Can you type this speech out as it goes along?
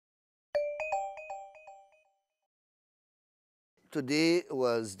Today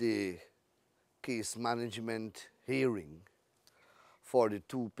was the case management hearing for the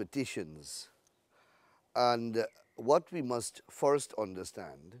two petitions. And what we must first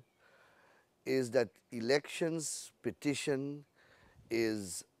understand is that elections petition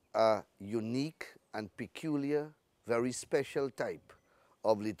is a unique and peculiar, very special type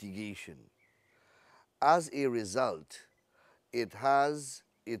of litigation. As a result, it has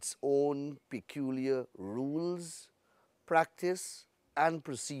its own peculiar rules, practice, and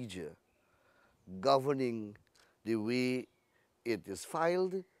procedure governing the way it is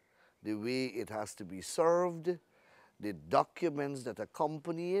filed, the way it has to be served, the documents that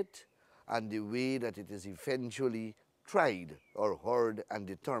accompany it, and the way that it is eventually tried or heard and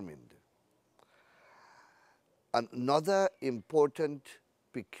determined. Another important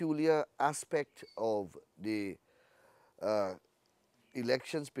peculiar aspect of the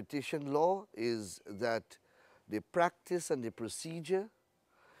elections petition law is that the practice and the procedure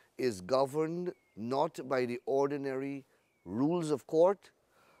is governed not by the ordinary rules of court,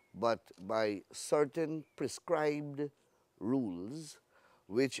 but by certain prescribed rules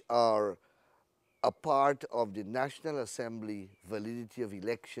which are a part of the National Assembly Validity of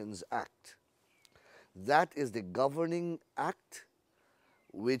Elections Act. That is the governing act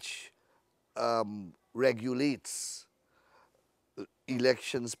which regulates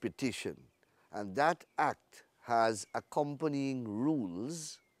elections petition, and that act has accompanying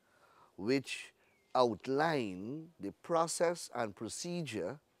rules which outline the process and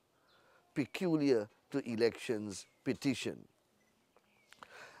procedure peculiar to elections petition.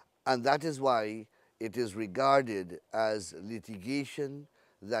 And that is why it is regarded as litigation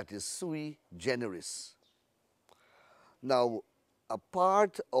that is sui generis. Now, a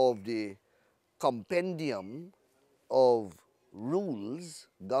part of the compendium of rules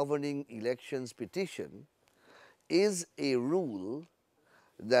governing elections petition is a rule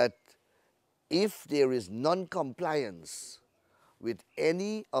that if there is non-compliance with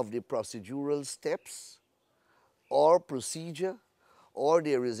any of the procedural steps or procedure, or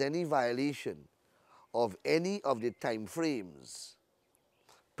there is any violation of any of the time frames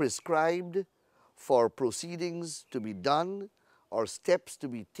prescribed for proceedings to be done or steps to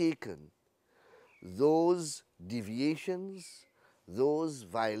be taken, those deviations, those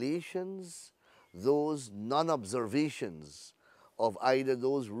violations, those non-observations of either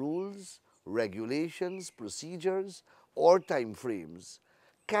those rules, regulations, procedures, or time frames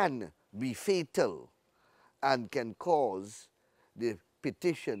can be fatal and can cause the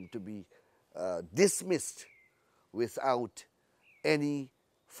petition to be dismissed without any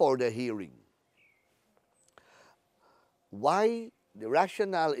further hearing. Why? The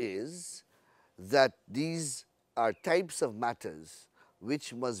rationale is that these are types of matters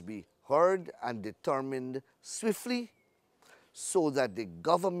which must be heard and determined swiftly so that the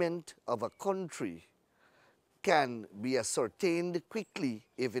government of a country can be ascertained quickly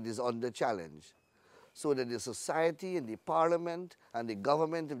if it is under challenge, so that the society and the parliament and the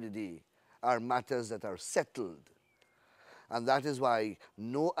government of the day are matters that are settled. And that is why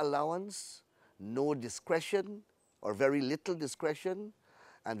no allowance, no discretion, or very little discretion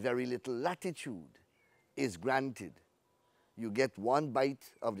and very little latitude is granted. You get one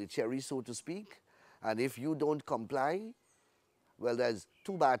bite of the cherry, so to speak, and if you don't comply, well, that's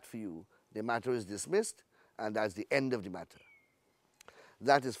too bad for you. The matter is dismissed, and that's the end of the matter.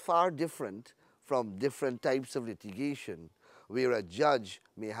 That is far different from different types of litigation where a judge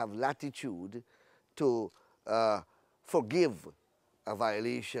may have latitude to forgive a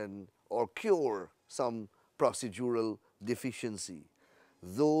violation or cure some procedural deficiency.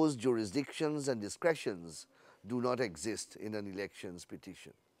 Those jurisdictions and discretions do not exist in an elections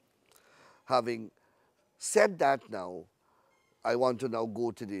petition. Having said that now, I want to now go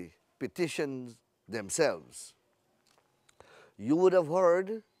to the petitions themselves. You would have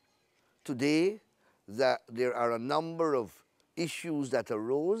heard today that there are a number of issues that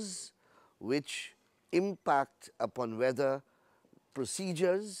arose which impact upon whether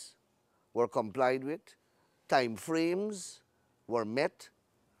procedures were complied with, time frames were met,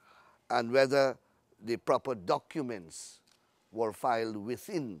 and whether the proper documents were filed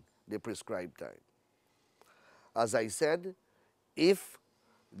within the prescribed time. As I said, if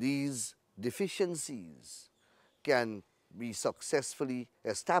these deficiencies can be successfully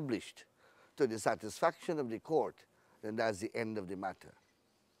established to the satisfaction of the court, then that's the end of the matter.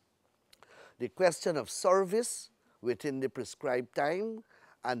 The question of service within the prescribed time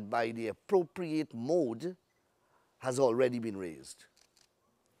and by the appropriate mode has already been raised.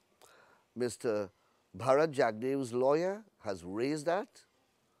 Mr. Bharat Jagdev's lawyer has raised that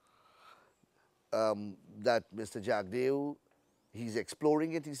Mr. Jagdev He's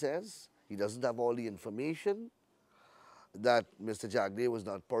exploring it, he says. He doesn't have all the information, that Mr. Jagde was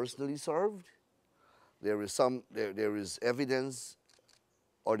not personally served. There is evidence,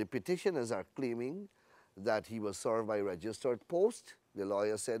 or the petitioners are claiming that he was served by registered post. The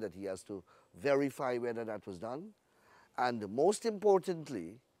lawyer said that he has to verify whether that was done. And most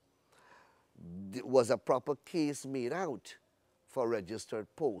importantly, was a proper case made out for registered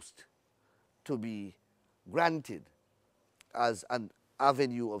post to be granted as an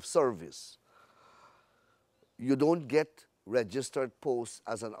avenue of service. You don't get registered post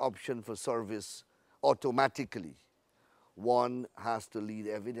as an option for service automatically. One has to lead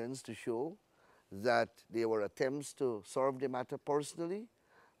evidence to show that there were attempts to serve the matter personally,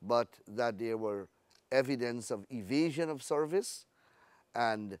 but that there were evidence of evasion of service,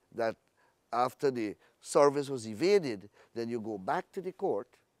 and that after the service was evaded, then you go back to the court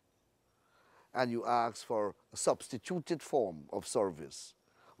and you ask for a substituted form of service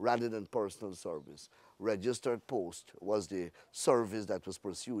rather than personal service. Registered post was the service that was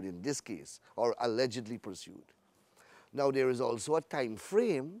pursued in this case, or allegedly pursued. Now, there is also a time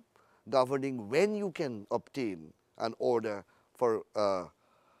frame governing when you can obtain an order for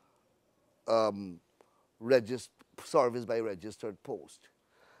service by registered post.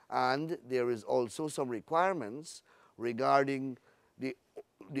 And there is also some requirements regarding the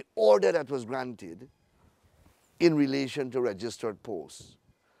order that was granted in relation to registered posts.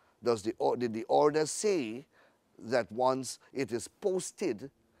 Did the order say that once it is posted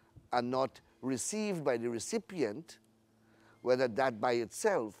and not received by the recipient, whether that by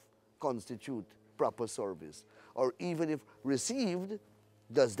itself constitute proper service? Or even if received,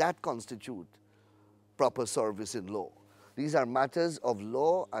 does that constitute proper service in law? These are matters of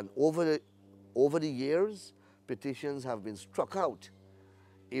law, and over the years, petitions have been struck out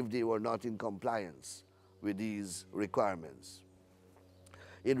if they were not in compliance with these requirements.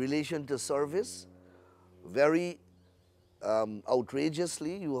 In relation to service, very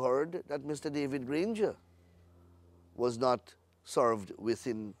outrageously, you heard that Mr. David Granger was not served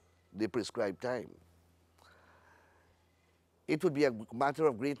within the prescribed time. It would be a matter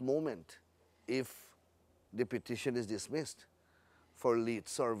of great moment if the petition is dismissed for late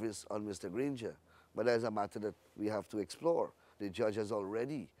service on Mr. Granger, but that is a matter that we have to explore. The judge has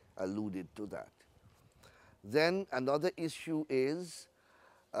already alluded to that. Then another issue is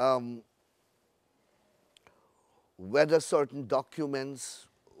whether certain documents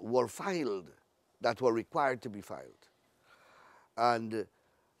were filed that were required to be filed. And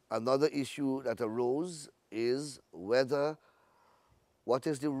another issue that arose is what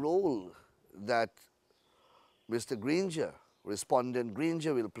is the role that Mr. Granger, respondent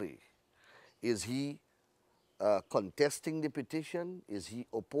Granger, will play. Is he contesting the petition? Is he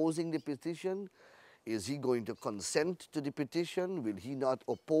opposing the petition? Is he going to consent to the petition? Will he not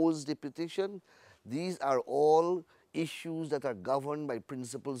oppose the petition? These are all issues that are governed by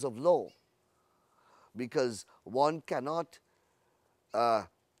principles of law, because one cannot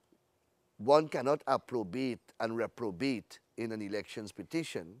approbate and reprobate in an elections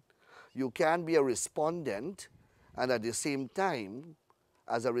petition. You can be a respondent, and at the same time,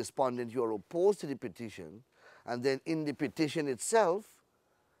 as a respondent, you are opposed to the petition, and then in the petition itself,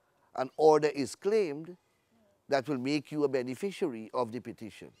 an order is claimed that will make you a beneficiary of the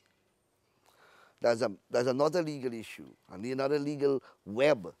petition. There's another legal issue, and another legal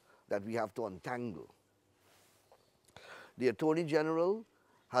web that we have to untangle. The Attorney General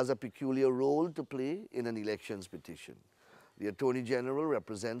has a peculiar role to play in an elections petition. The Attorney General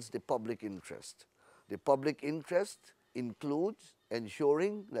represents the public interest. The public interest includes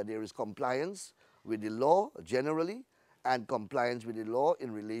ensuring that there is compliance with the law generally, and compliance with the law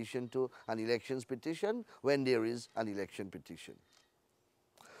in relation to an elections petition when there is an election petition.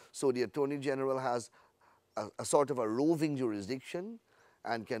 So the Attorney General has a sort of a roving jurisdiction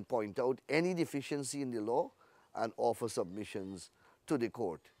and can point out any deficiency in the law and offer submissions to the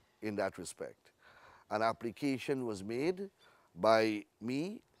court in that respect. An application was made by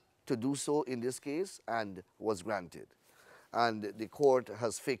me to do so in this case and was granted. And the court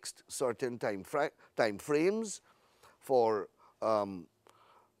has fixed certain time frames for Mr.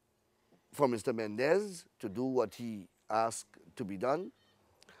 Mendez to do what he asked to be done,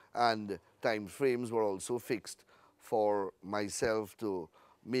 and time frames were also fixed for myself to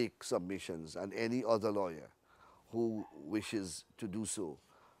make submissions and any other lawyer who wishes to do so,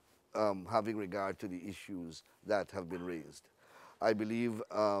 having regard to the issues that have been raised. I believe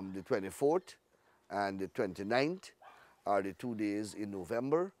the 24th and the 29th are the 2 days in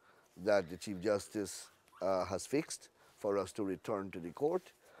November that the Chief Justice has fixed for us to return to the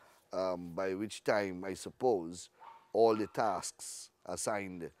court, by which time I suppose all the tasks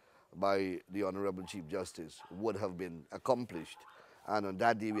assigned by the Honorable Chief Justice would have been accomplished. And on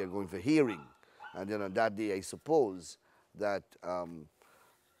that day, we are going for hearing. And then on that day, I suppose that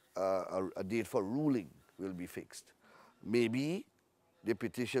a date for ruling will be fixed. Maybe the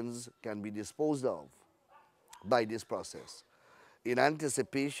petitions can be disposed of by this process. In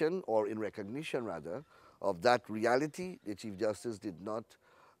anticipation, or in recognition rather, of that reality, the Chief Justice did not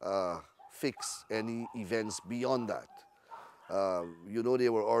fix any events beyond that. You know,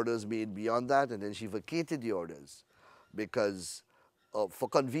 there were orders made beyond that, and then she vacated the orders because for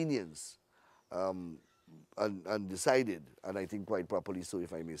convenience, and decided, and I think quite properly so,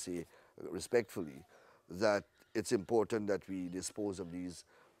 if I may say respectfully, that it's important that we dispose of these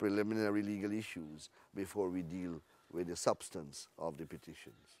preliminary legal issues before we deal with the substance of the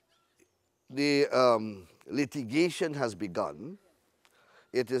petitions. The litigation has begun.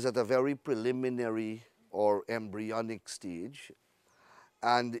 It is at a very preliminary or embryonic stage,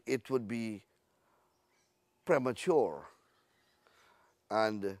 and it would be premature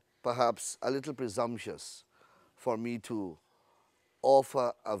and perhaps a little presumptuous for me to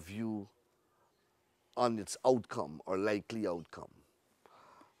offer a view on its outcome or likely outcome.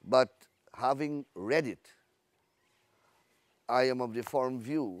 But having read it, I am of the firm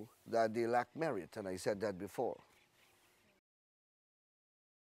view that they lack merit, and I said that before.